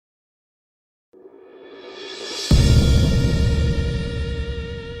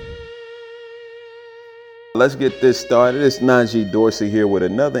Let's get this started. It's Najee Dorsey here with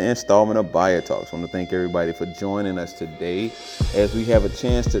another installment of Buyer Talks. I want to thank everybody for joining us today as we have a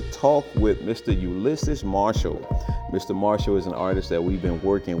chance to talk with Mr. Ulysses Marshall. Mr. Marshall is an artist that we've been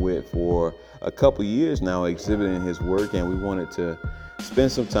working with for a couple years now, exhibiting his work, and we wanted to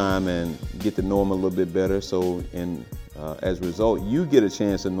spend some time and get to know him a little bit better. So, as a result, you get a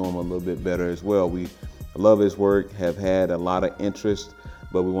chance to know him a little bit better as well. We love his work, have had a lot of interest,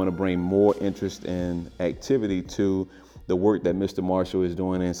 but we want to bring more interest and activity to the work that Mr. Marshall is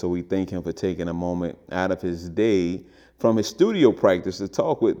doing. And so we thank him for taking a moment out of his day from his studio practice to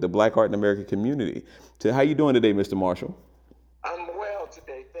talk with the Black Art in America community. So how you doing today, Mr. Marshall? I'm well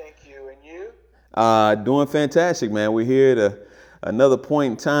today, thank you. And you? Doing fantastic, man. We're here to another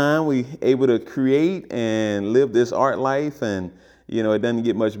point in time. We able to create and live this art life, and it doesn't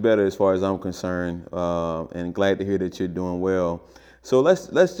get much better as far as I'm concerned. And glad to hear that you're doing well. So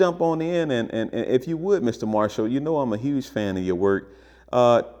let's jump on in, and if you would, Mr. Marshall, I'm a huge fan of your work.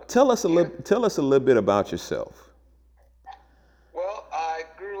 Tell us a little bit about yourself. Well, I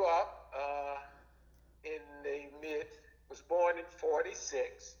grew up was born in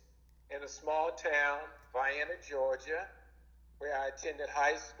 46 in a small town, Vienna, Georgia, where I attended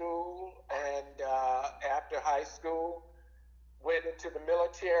high school, and after high school, went into the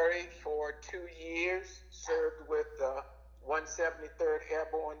military for 2 years, served with the 173rd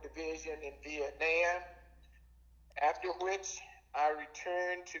Airborne Division in Vietnam, after which I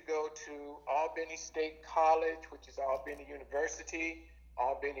returned to go to Albany State College, which is Albany University,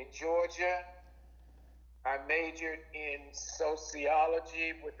 Albany, Georgia. I majored in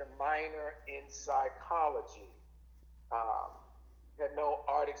sociology with a minor in psychology. Had no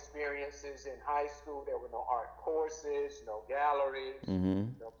art experiences in high school. There were no art courses, no galleries,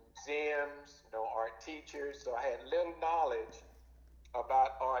 no museums, no art teachers. So I had little knowledge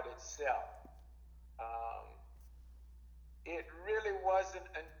about art itself. It really wasn't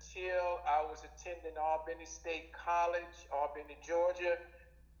until I was attending Albany State College, Albany, Georgia,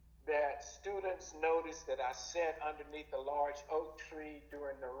 that students noticed that I sat underneath a large oak tree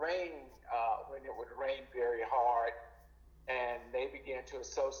during the rain, when it would rain very hard, and they began to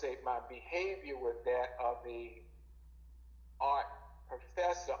associate my behavior with that of the art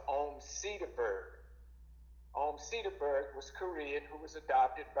professor, Om Cedarberg. Om Cedarberg was Korean, who was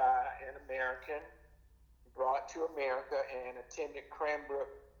adopted by an American, brought to America, and attended Cranbrook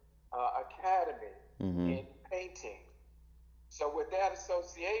Academy in painting. So with that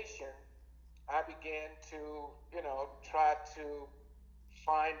association, I began to, try to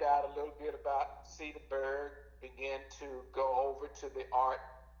find out a little bit about Cedarberg, began to go over to the art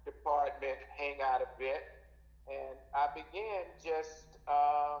department, hang out a bit, and I began just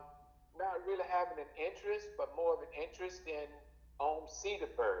not really having an interest, but more of an interest in Om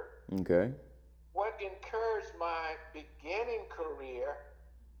Cedarberg. Okay. What encouraged my beginning career,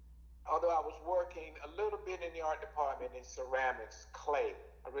 although I was working a little bit in the art department in ceramics, clay,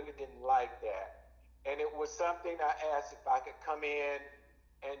 I really didn't like that. And it was something I asked if I could come in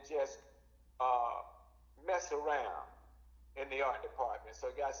and just mess around in the art department.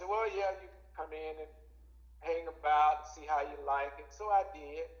 So the guy said, well, yeah, you can come in and hang about and see how you like it. So I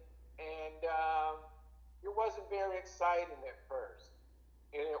did. And it wasn't very exciting at first.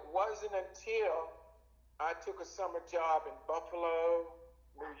 And it wasn't until I took a summer job in Buffalo,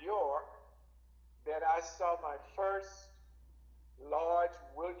 New York, that I saw my first large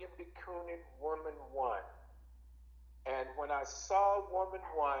William de Kooning Woman 1. And when I saw Woman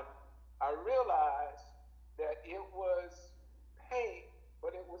 1, I realized that it was paint,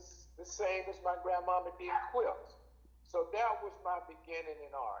 but it was the same as my grandmama did quilts. So that was my beginning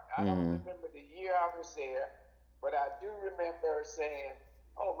in art. I don't remember the year I was there, but I do remember saying,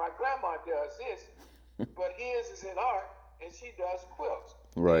 oh, my grandma does this, but his is in art, and she does quilts.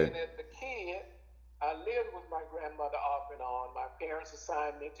 Right. And as a kid, I lived with my grandmother off and on. My parents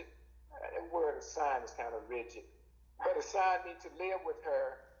assigned me to, the word assign is kind of rigid, but assigned me to live with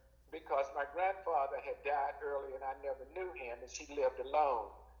her because my grandfather had died early and I never knew him, and she lived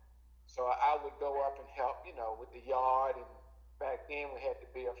alone. So I would go up and help, with the yard, and back then we had to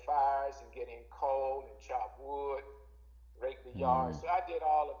build fires and get in coal and chop wood, rake the yard. So I did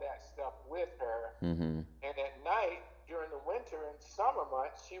all of that stuff with her. And at night, during the winter and summer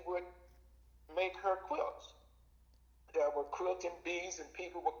months, she would make her quilts. There were quilting bees, and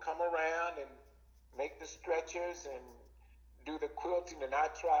people would come around and make the stretchers and do the quilting. And I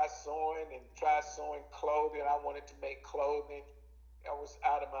tried sewing clothing. I wanted to make clothing. I was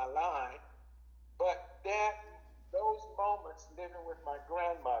out of my line. But those moments living with my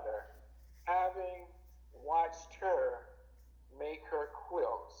grandmother, having watched her make her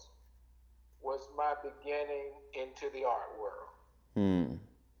quilts, was my beginning into the art world. Hmm.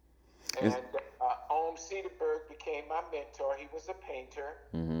 And Ohm Cedarberg became my mentor. He was a painter,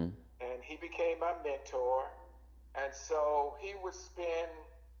 and he became my mentor. And so he would spend,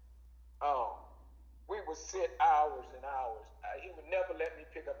 we would sit hours and hours. He would never let me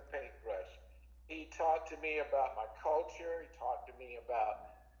pick up a paintbrush. He talked to me about my culture. He talked to me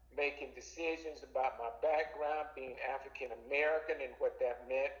about making decisions about my background, being African American, and what that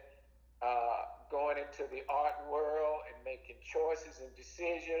meant, going into the art world and making choices and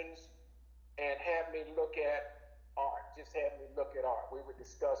decisions, and have me look at art. Just have me look at art. We would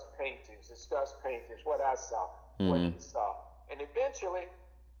discuss paintings, what I saw, what he saw. And eventually,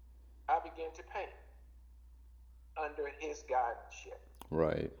 I began to paint under his guidance.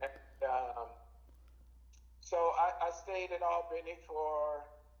 Right. And, so I stayed at Albany for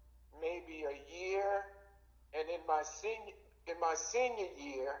maybe a year, and in my senior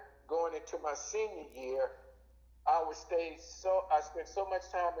year, going into my senior year, I spent so much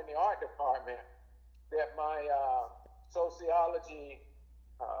time in the art department that my sociology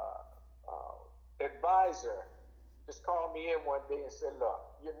advisor just called me in one day and said, "Look,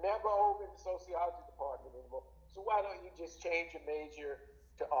 you're never over in the sociology department anymore, so why don't you just change your major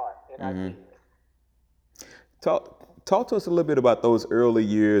to art?" And I did. Talk to us a little bit about those early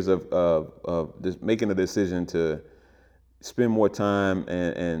years of just making a decision to spend more time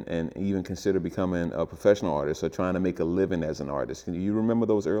and even consider becoming a professional artist or trying to make a living as an artist. Can you remember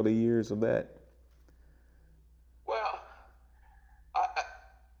those early years of that? Well,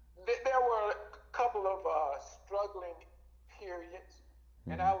 there were a couple of struggling periods,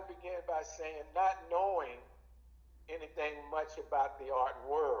 and I would begin by saying not knowing anything much about the art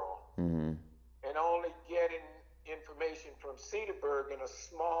world, and only getting information from Cedarburg in a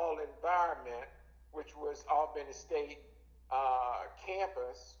small environment, which was Albany State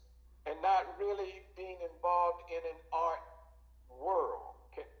campus, and not really being involved in an art world,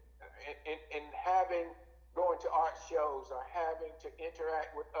 in going to art shows or having to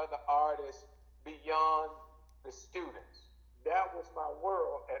interact with other artists beyond the students. That was my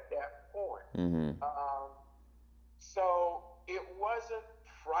world at that point. So it wasn't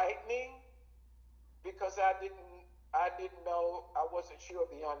frightening because I didn't know, I wasn't sure of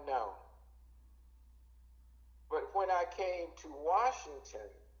the unknown. But when I came to Washington,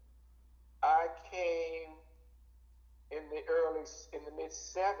 I came in the mid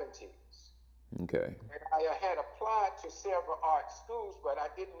 70s. Okay. And I had applied to several art schools, but I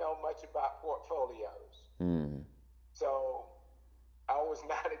didn't know much about portfolios. So I was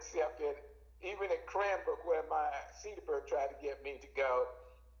not accepted, even at Cranbrook, where my Cedarburg tried to get me to go.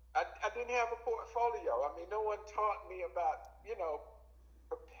 I didn't have a portfolio. I mean, no one taught me about,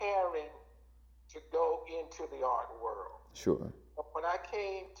 preparing to go into the art world. Sure. But when I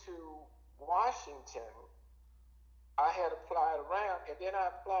came to Washington, I had applied around, and then I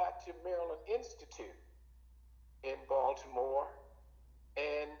applied to Maryland Institute in Baltimore,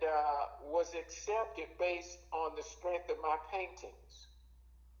 and was accepted based on the strength of my paintings.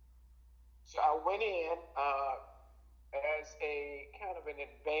 So I went in as a kind of an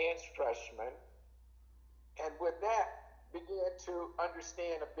advanced freshman, and with that began to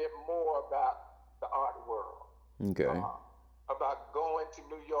understand a bit more about the art world. Okay. About going to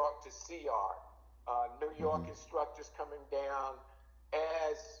New York to see art. New York instructors coming down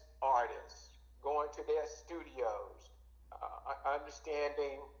as artists, going to their studios,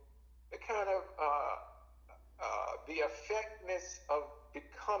 understanding the kind of the effectiveness of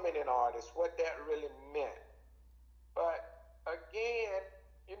becoming an artist, what that really meant. But again,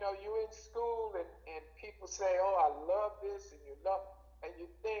 you're in school and people say, "Oh, I love this," and you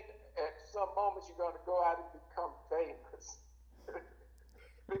think at some moments you're going to go out and become famous.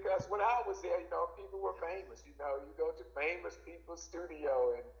 Because when I was there, people were famous. You go to famous people's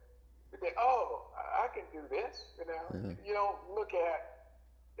studio and you think, "Oh, I can do this." You don't look at,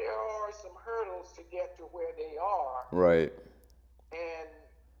 there are some hurdles to get to where they are. Right. And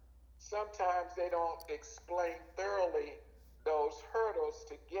sometimes they don't explain thoroughly those hurdles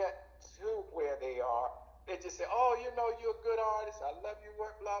to get to where they are. They just say, "Oh, you're a good artist. I love your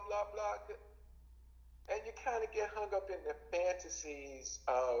work, blah, blah, blah." And you kind of get hung up in the fantasies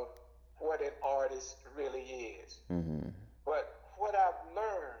of what an artist really is. But what I've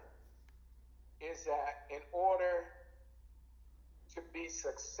learned is that in order to be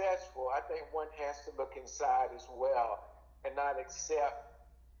successful, I think one has to look inside as well and not accept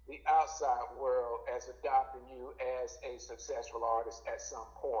the outside world as adopting you as a successful artist at some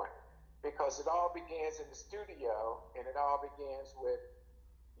point. Because it all begins in the studio, and it all begins with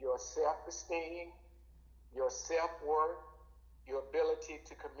your self-esteem, your self-worth, your ability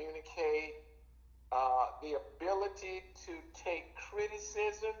to communicate, the ability to take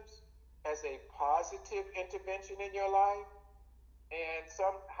criticisms as a positive intervention in your life, and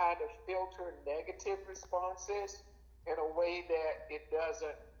some how to filter negative responses in a way that it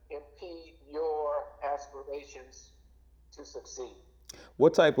doesn't impede your aspirations to succeed.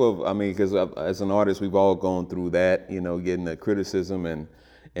 What type of, I mean, because as an artist, we've all gone through that, getting the criticism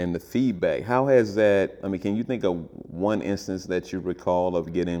and the feedback. How has that, I mean, can you think of one instance that you recall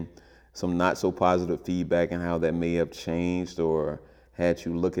of getting some not so positive feedback and how that may have changed or had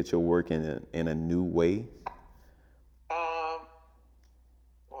you look at your work in a new way? Um,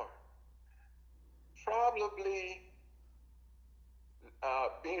 or probably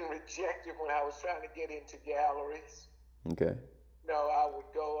being rejected when I was trying to get into galleries. Okay. I would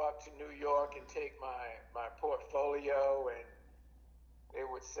go up to New York and take my portfolio, and they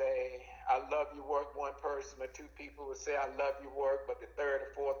would say, I love your work. One person or two people would say, I love your work, but the third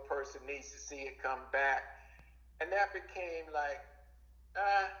or fourth person needs to see it come back. And that became like,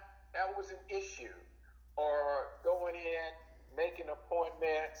 that was an issue. Or going in, making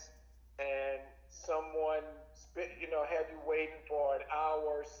appointments, and someone, have you waiting for an hour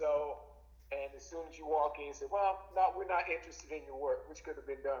or so, and as soon as you walk in, you say, well, no, we're not interested in your work, which could have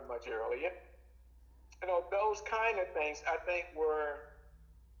been done much earlier. Those kind of things I think were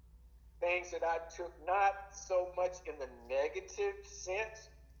things that I took not so much in the negative sense,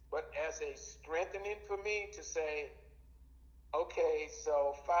 but as a strengthening for me to say, okay,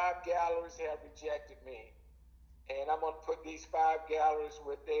 so 5 galleries have rejected me, and I'm going to put these 5 galleries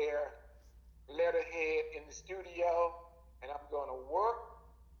with their letterhead in the studio, and I'm going to work.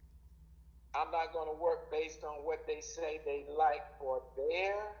 I'm not going to work based on what they say they like for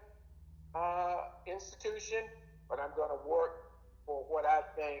their institution, but I'm going to work for what I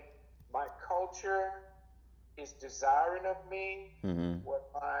think my culture is desiring of me, Mm-hmm. what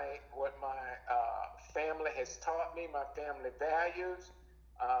my family has taught me, my family values.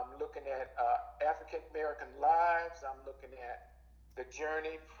 I'm looking at African American lives. I'm looking at the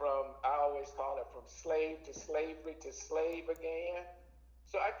journey from, I always call it, from slave to slavery to slave again.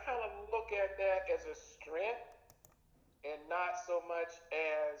 So I kind of look at that as a strength and not so much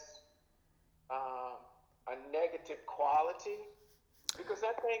as um, a negative quality, because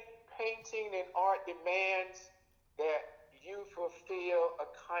I think painting and art demands that you fulfill a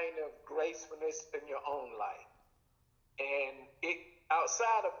kind of gracefulness in your own life. And it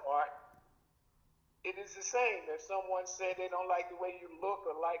outside of art, it is the same. If someone said they don't like the way you look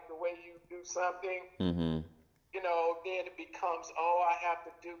or like the way you do something, Mm-hmm. then it becomes, oh, I have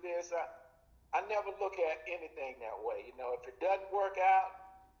to do this. I never look at anything that way. If it doesn't work out,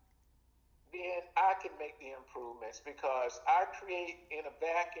 then I can make the improvements because I create in a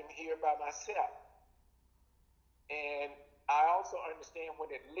vacuum here by myself. And I also understand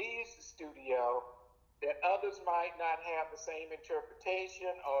when it leaves the studio that others might not have the same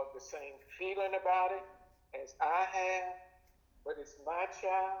interpretation or the same feeling about it as I have, but it's my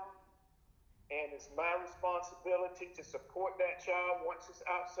child, and it's my responsibility to support that child once it's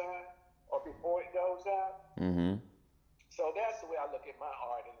outside or before it goes out. Mm-hmm. So that's the way I look at my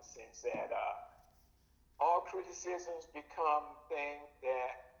art, in the sense that all criticisms become things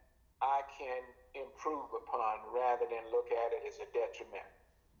that I can improve upon rather than look at it as a detriment.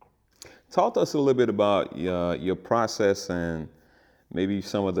 Talk to us a little bit about your process and maybe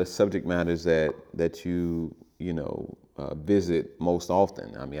some of the subject matters that you visit most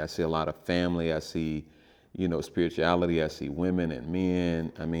often. I mean, I see a lot of family. I see, spirituality. I see women and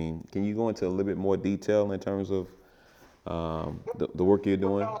men. I mean, can you go into a little bit more detail in terms of the work you're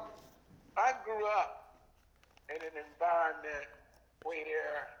doing? Well, I grew up in an environment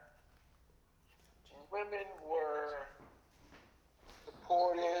where women were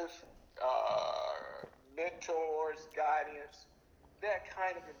supportive, mentors, guidance, that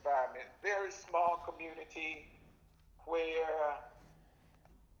kind of environment. Very small community where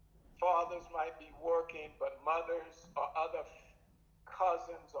fathers might be working, but mothers or other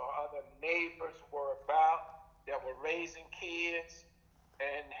cousins or other neighbors were about that were raising kids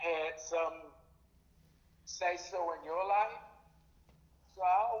and had some say so in your life. So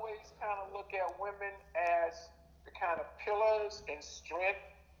I always kind of look at women as the kind of pillars and strength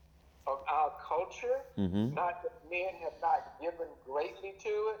of our culture. Mm-hmm. Not that men have not given greatly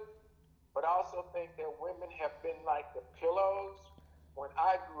to it, but I also think that women have been like the pillows. When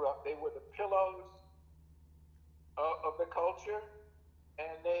I grew up, they were the pillows of the culture,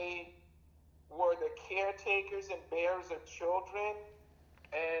 and they were the caretakers and bearers of children,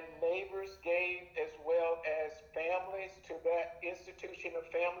 and neighbors gave as well as families to that institution of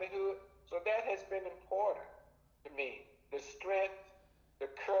familyhood. So that has been important to me. The strength, the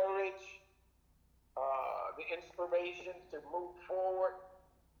courage, the inspiration to move forward.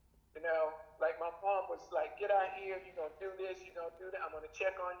 Like my mom was like, get out here, you're going to do this, you're going to do that. I'm going to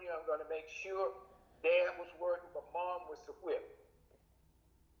check on you. I'm going to make sure. Dad was working, but mom was the whip.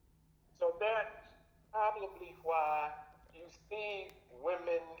 So that's probably why you see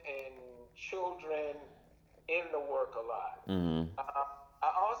women and children in the work a lot. Mm-hmm. I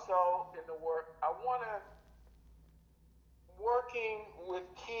also, in the work, I want to, working with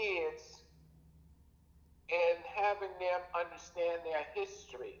kids and having them understand their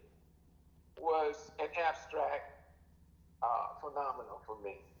history was an abstract phenomenon for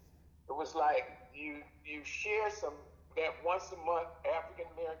me. It was like you share some that once a month African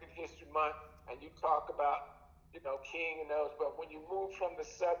American History Month, and you talk about King and those. But when you move from the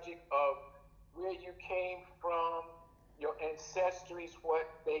subject of where you came from, your ancestries, what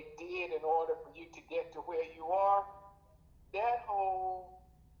they did in order for you to get to where you are, that whole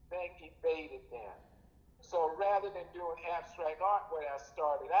thing evaded them. So rather than doing abstract art, what I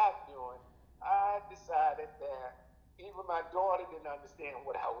started out doing, I decided that even my daughter didn't understand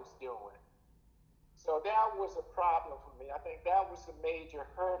what I was doing. So that was a problem for me. I think that was a major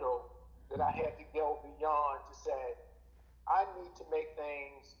hurdle that I had to go beyond to say, I need to make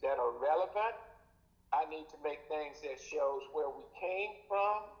things that are relevant. I need to make things that shows where we came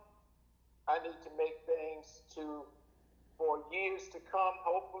from. I need to make things for years to come,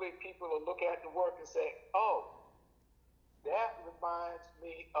 hopefully people will look at the work and say, oh, that reminds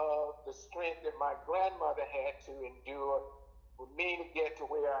me of the strength that my grandmother had to endure for me to get to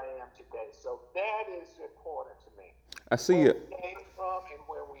where I am today. So that is important to me. I see Where it. we came from and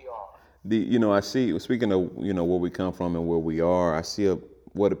where we are. I see. Speaking of where we come from and where we are, I see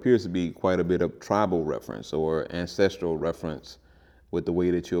what appears to be quite a bit of tribal reference or ancestral reference with the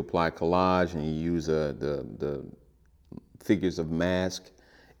way that you apply collage and you use the figures of mask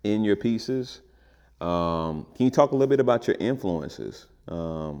in your pieces. Can you talk a little bit about your influences?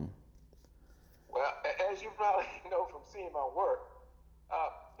 Well, as you probably know from seeing my work,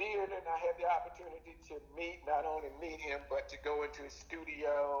 Beard and I had the opportunity to not only meet him, but to go into his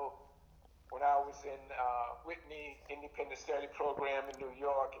studio when I was in Whitney Independent Study Program in New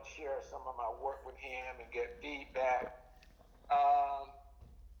York and share some of my work with him and get feedback. Um,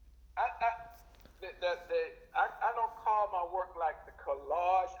 I, I, I don't call my work like the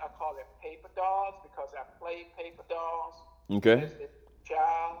collage. I call it paper dolls because I played paper dolls Okay. as a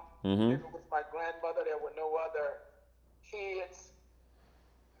child. Mm-hmm. Even with my grandmother, there were no other kids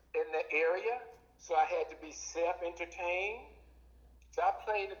in the area, so I had to be self-entertained. So I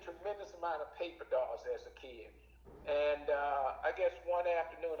played a tremendous amount of paper dolls as a kid. And I guess one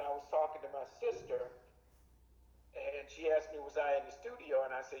afternoon I was talking to my sister, and she asked me, was I in the studio?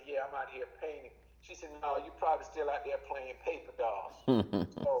 And I said, yeah, I'm out here painting. She said, no, you're probably still out there playing paper dolls.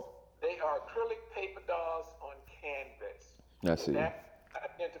 So they are acrylic paper dolls on canvas. I see. That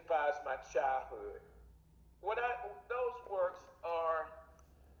identifies my childhood. Those works are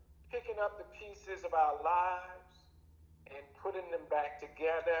picking up the pieces of our lives and putting them back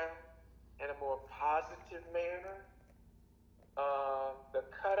together in a more positive manner. The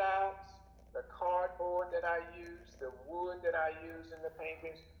cutouts, the cardboard that I use, the wood that I use in the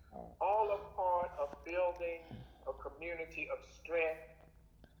paintings, all are part of building a community of strength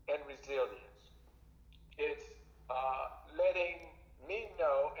and resilience. It's letting me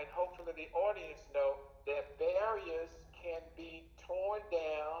know, and hopefully the audience know, that barriers can be torn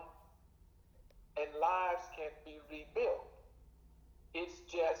down and lives can be rebuilt. It's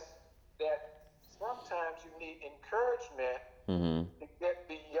just that sometimes you need encouragement to get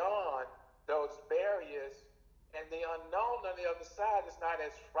beyond those barriers, and the unknown on the other side is not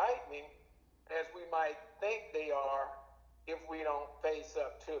as frightening as we might think they are if we don't face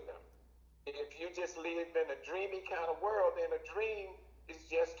up to them. If you just live in a dreamy kind of world, then a dream is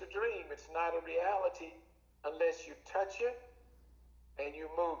just a dream. It's not a reality unless you touch it and you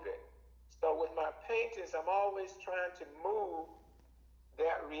move it. So with my paintings, I'm always trying to move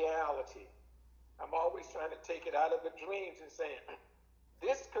that reality. I'm always trying to take it out of the dreams and saying,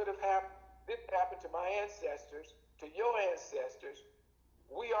 this could have happened. This happened to my ancestors, to your ancestors.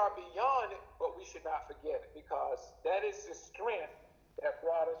 We are beyond it, but we should not forget it because that is the strength that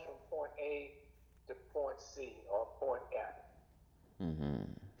brought us from point A to point C or point F.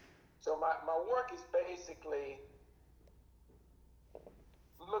 So my work is basically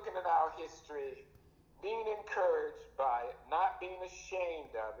looking at our history, being encouraged by it, not being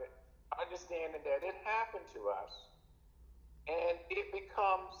ashamed of it, understanding that it happened to us, and it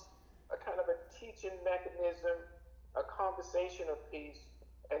becomes a kind of a teaching mechanism, a conversation of peace,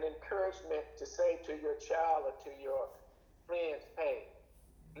 an encouragement to say to your child or to your friends, hey,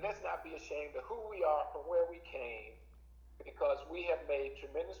 let's not be ashamed of who we are from where we came, because we have made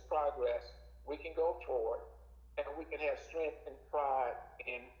tremendous progress. We can go forward, and we can have strength and pride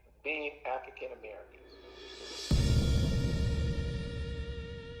in being African Americans.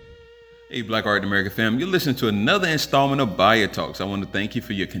 Hey, Black Art in America fam, you're listening to another installment of Buy It Talks. I want to thank you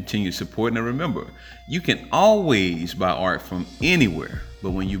for your continued support. And remember, you can always buy art from anywhere,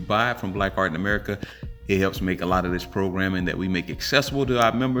 but when you buy it from Black Art in America, it helps make a lot of this programming that we make accessible to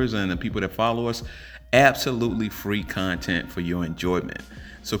our members and the people that follow us absolutely free content for your enjoyment.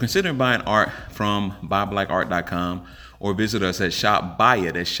 So consider buying art from buyblackart.com or visit us at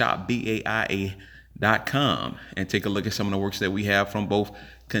ShopBuyIt, that's ShopBaia.com, and take a look at some of the works that we have from both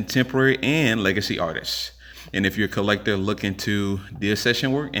contemporary and legacy artists. And if you're a collector looking to do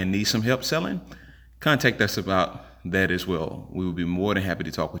session work and need some help selling, contact us about that as well. We will be more than happy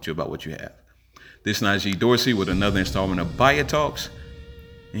to talk with you about what you have. This is Najee Dorsey with another installment of Buy It Talks,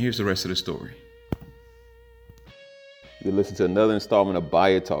 and here's the rest of the story. You listen to another installment of Buy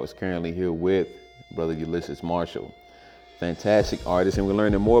It Talks, currently here with Brother Ulysses Marshall. Fantastic artist, and we're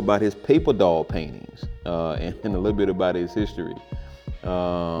learning more about his paper doll paintings and a little bit about his history.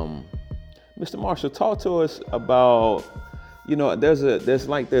 Mr. Marshall, talk to us about, there's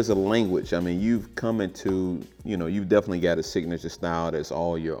a language. I mean, you've come into, you've definitely got a signature style that's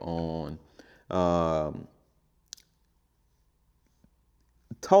all your own.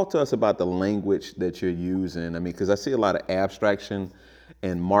 Talk to us about the language that you're using. I mean, because I see a lot of abstraction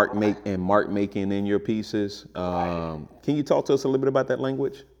and mark making in your pieces. Can you talk to us a little bit about that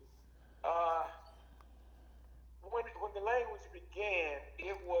language? When the language began,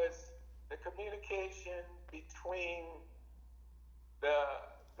 it was the communication between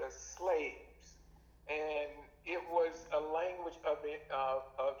the slaves, and it was a language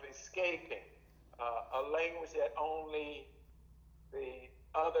of escaping, a language that only the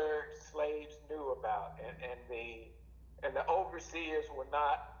other slaves knew about, and the overseers were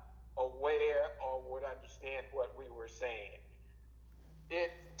not aware or would understand what we were saying.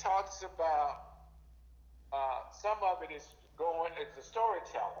 It talks about some of it is going as a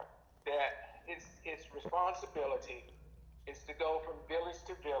storyteller, that its responsibility is to go from village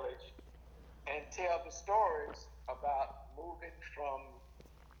to village and tell the stories about moving from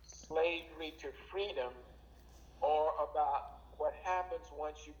slavery to freedom, or about what happens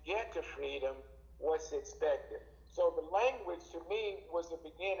once you get to freedom, what's expected. So the language to me was the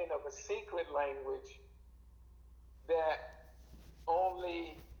beginning of a secret language that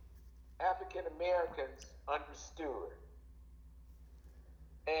only African Americans understood.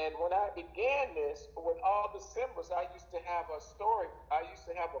 And when I began this, with all the symbols, I used to have a story, I used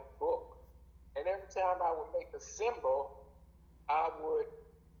to have a book. And every time I would make a symbol, I would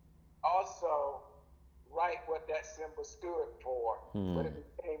also write what that symbol stood for. But it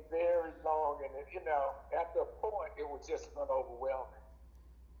became very long, and after a point, it was just overwhelming.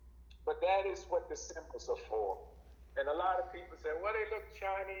 But that is what the symbols are for. And a lot of people say, well, they look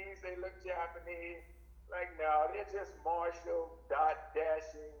Chinese, they look Japanese. Like, no, they're just martial, dot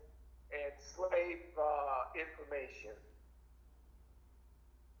dashing, and slave information.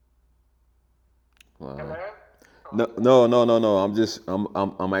 Wow. Hello? No.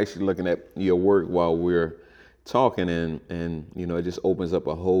 I'm actually looking at your work while we're talking, and it just opens up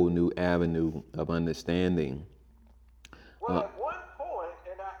a whole new avenue of understanding. Well, at one point,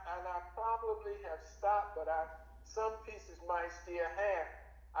 and I probably have stopped, but some pieces might still have.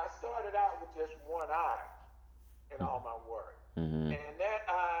 I started out with just one eye in all my work, and that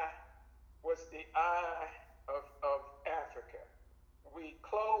eye was the eye of Africa. We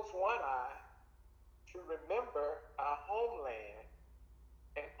closed one eye to remember our homeland,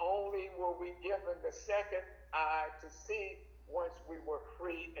 and only were we given the second eye to see once we were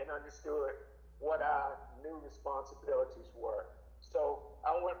free and understood what our new responsibilities were. So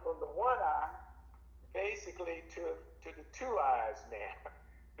I went from the one eye basically to the two eyes now,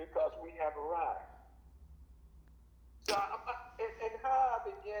 because we have arrived. So and how I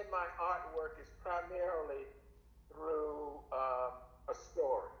began my artwork is primarily through a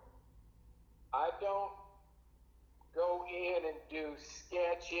story. I don't go in and do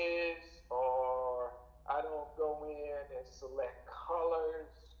sketches, or I don't go in and select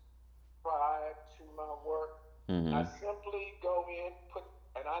colors prior to my work. I simply go in,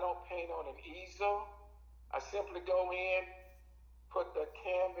 and I don't paint on an easel. I simply go in, put the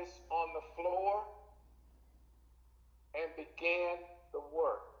canvas on the floor, and begin the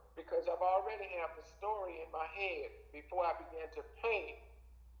work. Because I've already have the story in my head before I began to paint.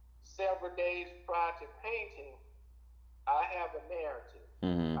 Several days prior to painting, I have a narrative.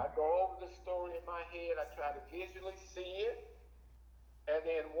 I go over the story in my head. I try to visually see it, And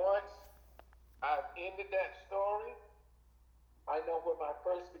then once I've ended that story, I know where my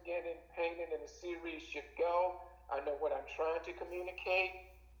first beginning painting in the series should go. I know what I'm trying to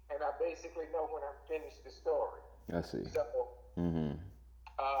communicate, and I basically know when I'm finished the story. I see. So,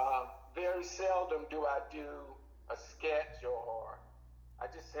 very seldom do I do a sketch, or I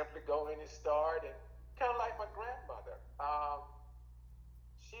just simply go in and start, and kind of like my grandmother.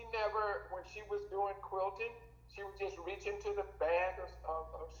 She never, when she was doing quilting, she would just reach into the bag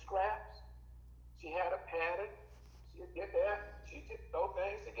of scraps. She had a pattern. She'd get that. She'd just throw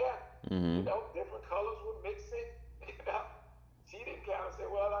things together. You know, different colors were mixing. You know, she didn't kind of say,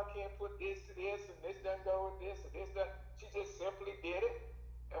 well, I can't put this to this, and this doesn't go with this, and this doesn't. She just simply did it.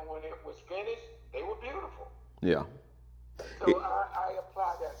 And when it was finished, they were beautiful. Yeah. So I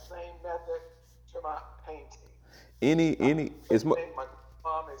apply that same method to my painting. My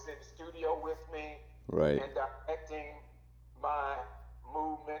mom is in the studio with me, right, and directing my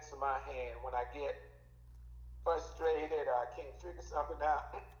movements of my hand. When I get frustrated or I can't figure something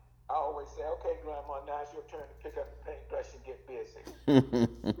out, I always say, okay, Grandma, now it's your turn to pick up the paintbrush and get busy.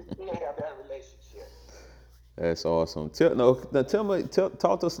 We have that relationship. That's awesome. Talk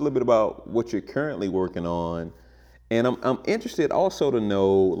to us a little bit about what you're currently working on, and I'm interested also to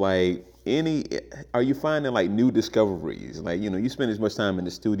know, like, are you finding like new discoveries? Like, you spend as much time in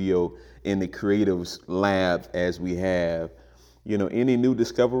the studio in the creatives lab as we have. Any new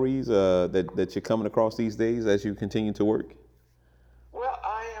discoveries that you're coming across these days as you continue to work? Well,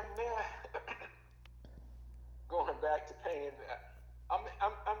 I am now going back to painting. Let me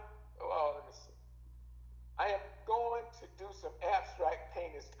see. I am going to do some abstract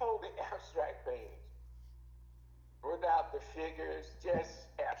paintings, totally abstract paintings, without the figures, just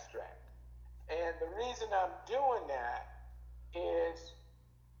abstract. And the reason I'm doing that is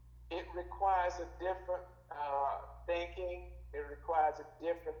it requires a different thinking. It requires a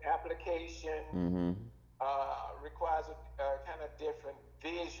different application. Requires a kind of different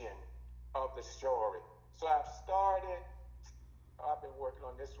vision of the story. So I've been working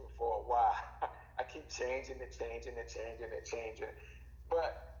on this one for a while. I keep changing it.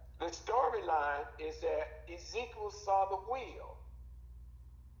 But the storyline is that Ezekiel saw the wheel.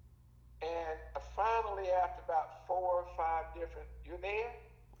 And finally, after about 4 or 5 different, you there?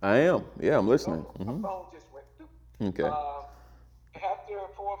 I am. Yeah, I'm listening. My phone just went through. Okay. After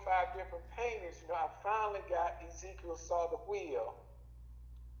 4 or 5 different paintings, I finally got Ezekiel saw the wheel,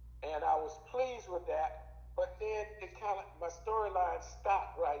 and I was pleased with that. But then my storyline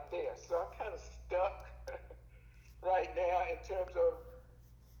stopped right there, so I'm kind of stuck right now in terms of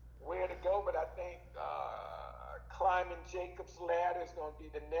where to go. But I think climbing Jacob's ladder is going to be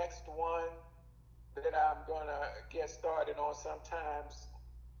the next one that I'm going to get started on sometimes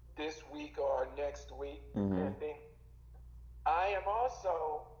this week or next week, depending. I am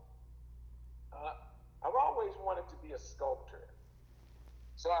also, I've always wanted to be a sculptor.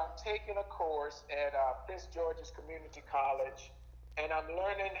 So I'm taking a course at Prince George's Community College, and I'm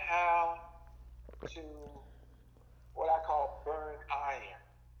learning how to, what I call burn iron.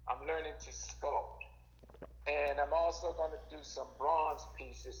 I'm learning to sculpt. And I'm also going to do some bronze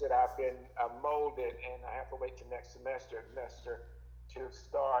pieces that I've been molded, and I have to wait till next semester to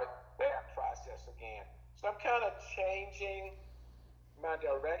start that process again. So I'm kind of changing my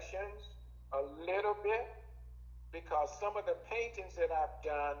directions a little bit, because some of the paintings that I've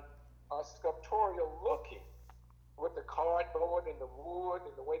done are sculptural looking, with the cardboard and the wood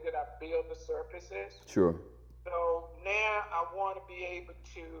and the way that I build the surfaces. Sure. So now I want to be able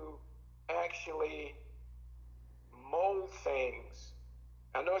to actually mold things.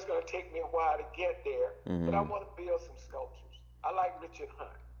 I know it's going to take me a while to get there, but I want to build some sculptures. I like Richard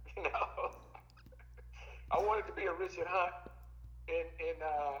Hunt, I wanted to be a Richard Hunt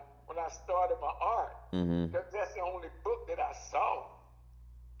when I started my art. That's the only book that I saw.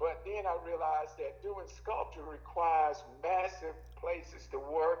 But then I realized that doing sculpture requires massive places to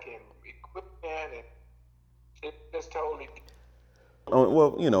work and equipment, and it's just totally.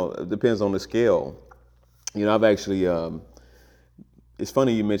 Well, it depends on the scale. I've actually. It's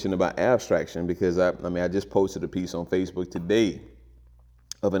funny you mentioned about abstraction, because I just posted a piece on Facebook today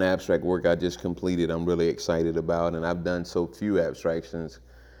of an abstract work I just completed. I'm really excited about, and I've done so few abstractions.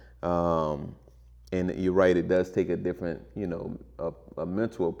 And you're right, it does take a different, a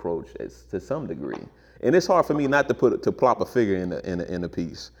mental approach to some degree. And it's hard for me not to plop a figure in a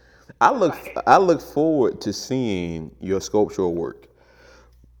piece. I look forward to seeing your sculptural work.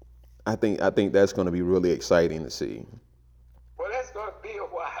 I think that's going to be really exciting to see. Well, that's going to be a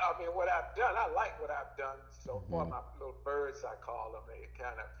while. I mean, what I've done, I like what I've done so far. My little birds, I call them, they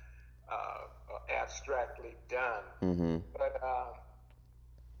kind of abstractly done. But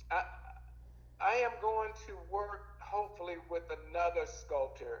I, I am going to work hopefully with another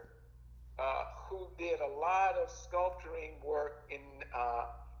sculptor who did a lot of sculpturing work in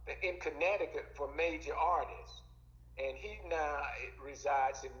Connecticut for major artists. And he now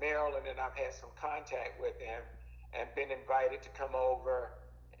resides in Maryland, and I've had some contact with him and been invited to come over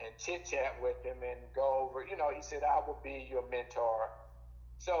and chit chat with him and go over. You know, he said I will be your mentor.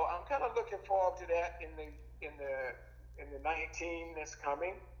 So I'm kind of looking forward to that in the 19 that's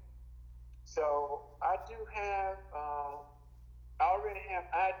coming. So I do have. I already have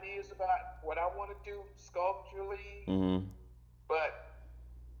ideas about what I want to do sculpturally, but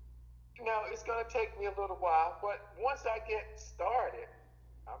you know, it's going to take me a little while. But once I get started,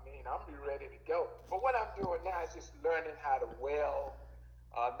 I mean, I'm be ready to go. But what I'm doing now is just learning how to weld,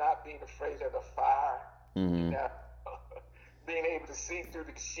 not being afraid of the fire, you know, being able to see through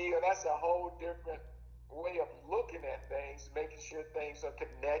the shield. That's a whole different way of looking at things, making sure things are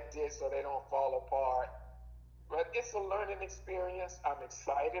connected so they don't fall apart. But it's a learning experience. I'm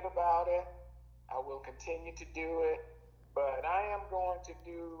excited about it. I will continue to do it. But I am going to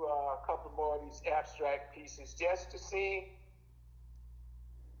do a couple more of these abstract pieces just to see.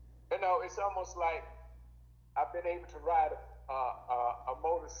 You know, it's almost like I've been able to ride a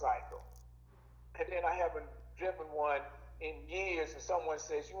motorcycle. And then I haven't driven one in years. And someone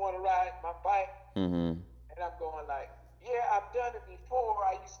says, "You want to ride my bike?" And I'm going like, "Yeah, I've done it before.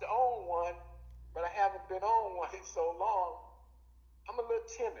 I used to own one, but I haven't been on one in so long. I'm a little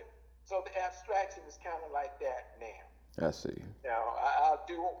timid." So the abstraction is kind of like that now. I see. Now, I'll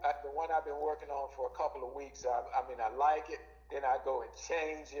do the one I've been working on for a couple of weeks. I mean, I like it. Then I go and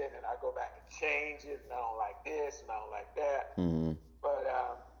change it, and I go back and change it, and I don't like this, and I don't like that. But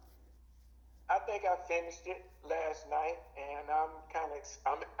I think I finished it last night, and I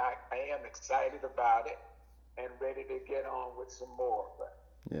am excited about it and ready to get on with some more. But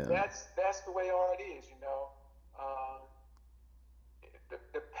Yeah. that's the way art is, you know.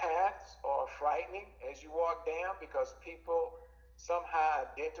 The paths are frightening as you walk down because people somehow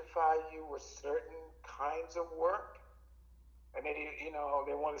identify you with certain kinds of work, and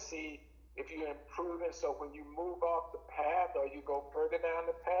they want to see if you're improving. So when you move off the path or you go further down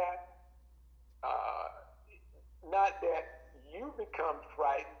the path, not that you become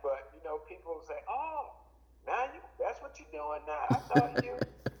frightened, but people say, "Oh, that's what you're doing now. I thought you,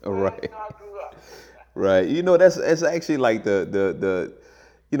 Right. I grew up." Right. That's actually like the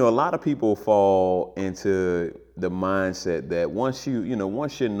a lot of people fall into the mindset that once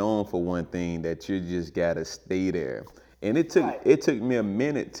you're known for one thing, that you just gotta stay there. And it took me a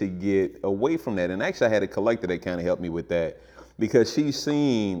minute to get away from that. And actually I had a collector that kind of helped me with that because she's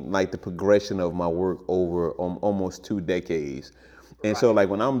seen like the progression of my work over almost 2 decades. And so like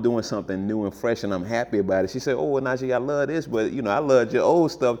when I'm doing something new and fresh and I'm happy about it, she said, "Oh, Najee, I love this, but I love your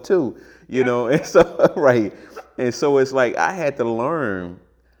old stuff too." And so right. And so it's like I had to learn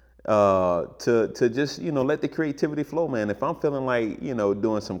to just let the creativity flow, man. If I'm feeling like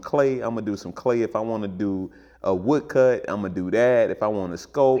doing some clay, I'm gonna do some clay. If I want to do a woodcut, I'm gonna do that. If I want to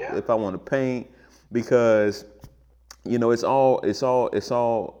sculpt, if I want to paint, because it's all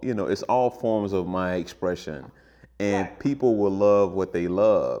forms of my expression, and people will love what they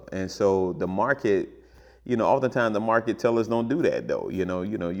love. And so the market, oftentimes the market tellers don't do that though. You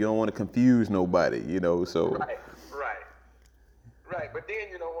don't want to confuse nobody. So Right, but then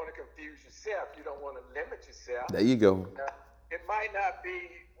you don't want to confuse yourself. You don't want to limit yourself. There you go. It might not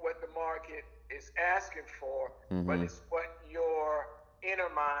be what the market is asking for, but it's what your inner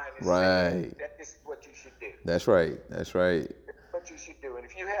mind is saying that this is what you should do. That's right. That's right. It's what you should do. And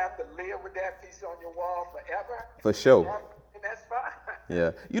if you have to live with that piece on your wall forever, for sure, then that's fine.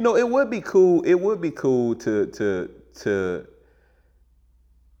 Yeah. It would be cool. It would be cool to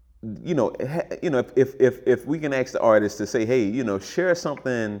if we can ask the artist to say, "Hey, share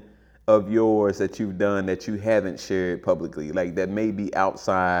something of yours that you've done that you haven't shared publicly, like that may be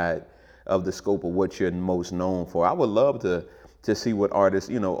outside of the scope of what you're most known for." I would love to see what artists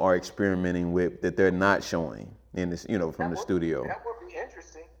are experimenting with that they're not showing in this from the studio. That would be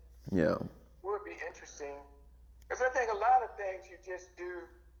interesting. Yeah. Would be interesting, because I think a lot of things you just do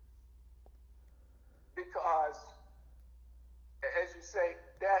because, as you say,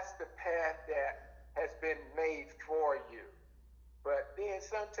 that's the path that has been made for you. But then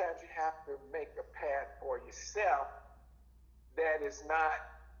sometimes you have to make a path for yourself that is not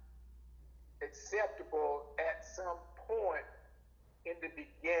acceptable at some point in the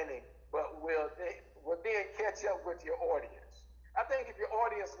beginning, but will then catch up with your audience. I think if your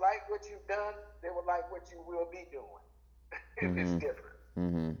audience like what you've done, they will like what you will be doing. It's different.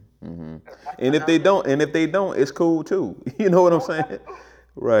 And if they don't, it's cool too. You know what I'm saying?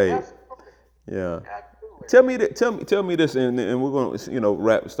 Right. Absolutely. Yeah. Absolutely. Tell me this, and we're going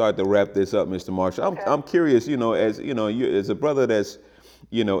to start to wrap this up, Mr. Marshall. Okay. I'm curious, as you as a brother that's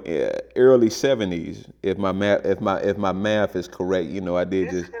early 70s, if my math is correct, I did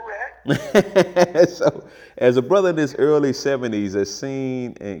It's just. correct. So, as a brother in this early 70s that's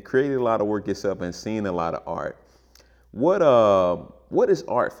seen and created a lot of work yourself and seen a lot of art, what is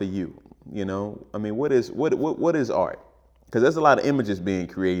art for you? I mean, what is art? Because there's a lot of images being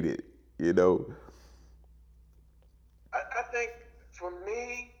created. I think for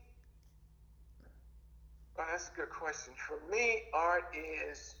me, well, that's a good question. For me, art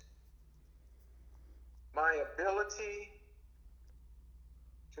is my ability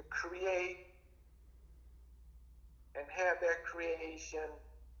to create and have that creation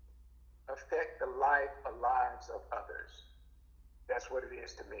affect the lives of others. That's what it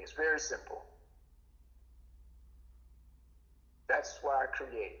is to me. It's very simple. That's why I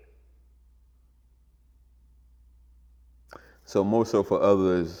create. So more so for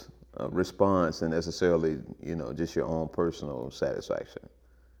others' response than necessarily, just your own personal satisfaction.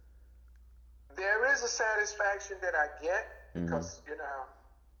 There is a satisfaction that I get because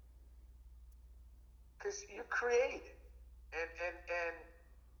because you create it, and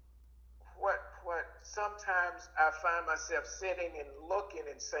what sometimes I find myself sitting and looking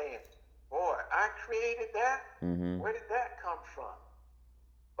and saying, "Boy, I created that. Where did that come from?"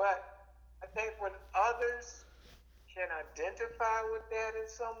 But I think when others can identify with that in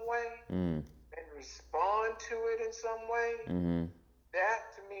some way and respond to it in some way,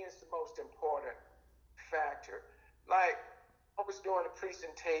 that to me is the most important factor. Like I was doing a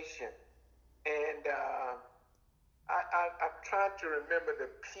presentation and I'm trying to remember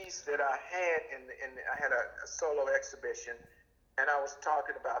the piece that I had I had a solo exhibition and I was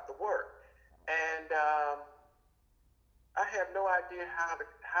talking about the work. And I have no idea how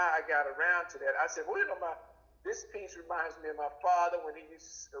I got around to that. I said, well, this piece reminds me of my father when he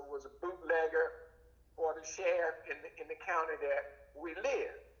was a bootlegger for the sheriff in the county that we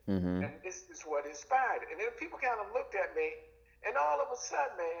live. And this is what inspired it. And then people kind of looked at me, and all of a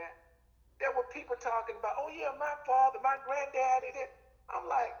sudden, man, there were people talking about, oh yeah, my father, my granddad did it. I'm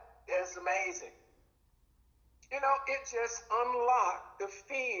like, that's amazing. It just unlocked the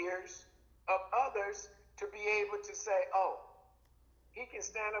fears of others to be able to say, oh, he can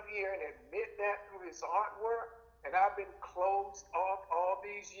stand up here and admit that through his artwork, and I've been closed off all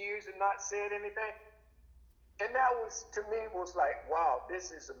these years and not said anything. And that was, to me, was like, wow,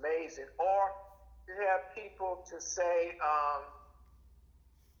 this is amazing. Or to have people to say,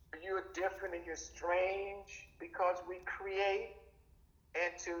 you're different and you're strange because we create,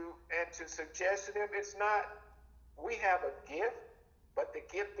 and to suggest to them it's not, we have a gift, but the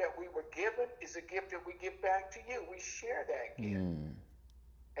gift that we were given is a gift that we give back to you. We share that gift.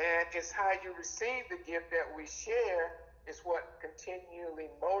 And it's how you receive the gift that we share is what continually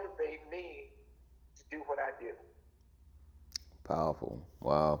motivate me to do what I do. Powerful.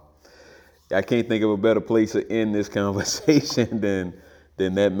 Wow. I can't think of a better place to end this conversation than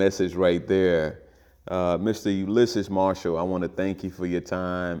that message right there. Mr. Ulysses Marshall, I want to thank you for your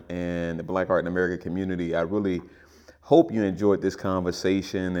time and the Black Art in America community. I really hope you enjoyed this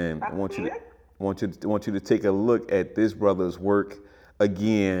conversation, and I want you to take a look at this brother's work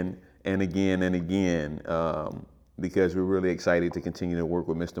again and again and again, because we're really excited to continue to work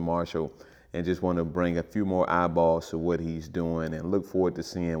with Mr. Marshall and just want to bring a few more eyeballs to what he's doing and look forward to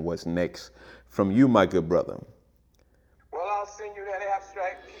seeing what's next from you, my good brother. Well, I'll send you that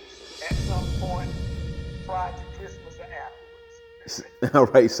abstract piece at some point prior to Christmas or afterwards. All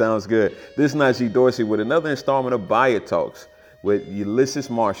right, sounds good. This is Najee Dorsey with another installment of Buyer Talks with Ulysses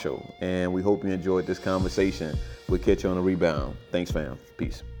Marshall, and we hope you enjoyed this conversation. We'll catch you on the rebound. Thanks, fam.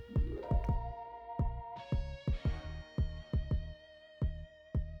 Peace.